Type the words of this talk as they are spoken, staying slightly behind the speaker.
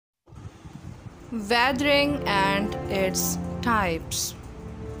Weathering and its types.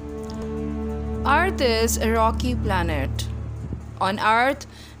 Earth is a rocky planet. On Earth,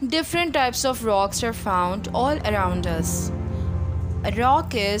 different types of rocks are found all around us. A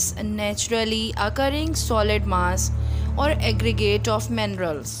rock is a naturally occurring solid mass or aggregate of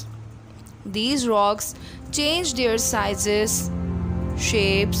minerals. These rocks change their sizes,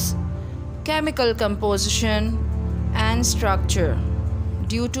 shapes, chemical composition, and structure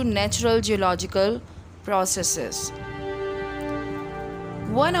due to natural geological processes.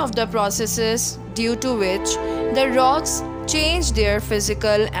 One of the processes due to which the rocks change their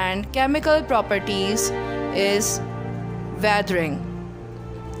physical and chemical properties is weathering.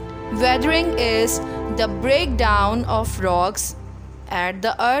 Weathering is the breakdown of rocks at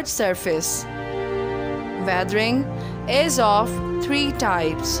the Earth's surface. Weathering is of three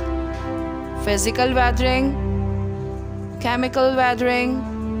types: physical weathering, chemical weathering,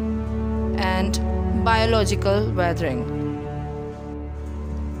 and biological weathering.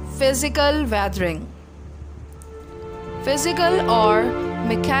 Physical weathering. Physical or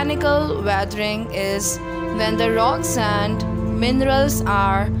mechanical weathering is when the rocks and minerals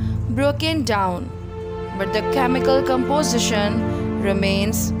are broken down, but the chemical composition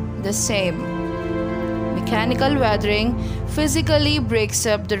remains the same. Mechanical weathering physically breaks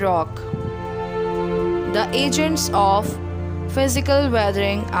up the rock. The agents of physical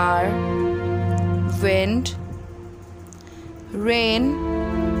weathering are wind, rain,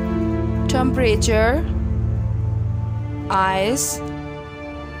 temperature, ice,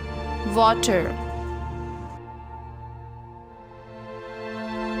 water.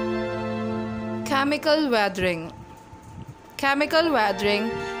 Chemical weathering. Chemical weathering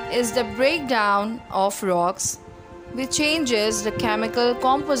is the breakdown of rocks which changes the chemical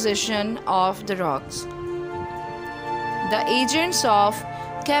composition of the rocks. The agents of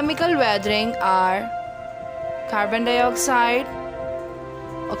chemical weathering are carbon dioxide,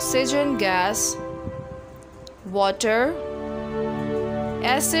 oxygen gas, water,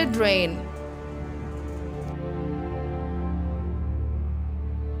 acid rain.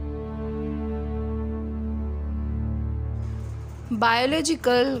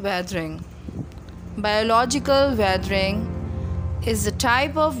 Biological weathering. Biological weathering is the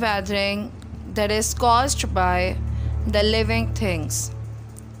type of weathering that is caused by the living things,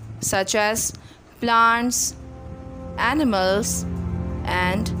 such as plants, animals,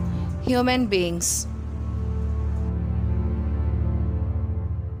 and human beings.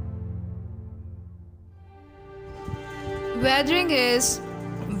 Weathering is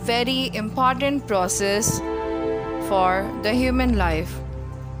a very important process for the human life,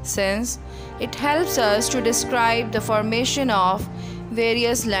 since it helps us to describe the formation of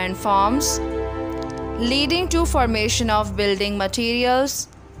various landforms, leading to formation of building materials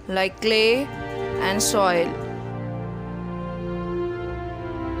like clay and soil.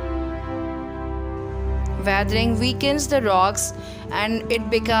 Weathering weakens the rocks and it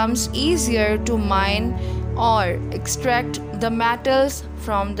becomes easier to mine or extract the metals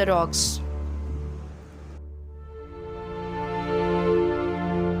from the rocks.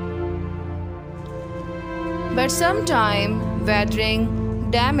 But sometimes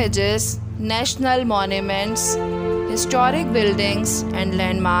weathering damages national monuments, historic buildings, and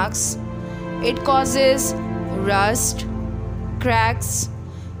landmarks. It causes rust, cracks,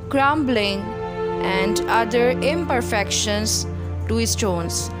 crumbling, and other imperfections to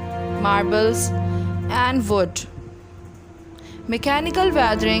stones, marbles, and wood. Mechanical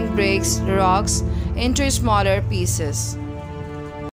weathering breaks rocks into smaller pieces.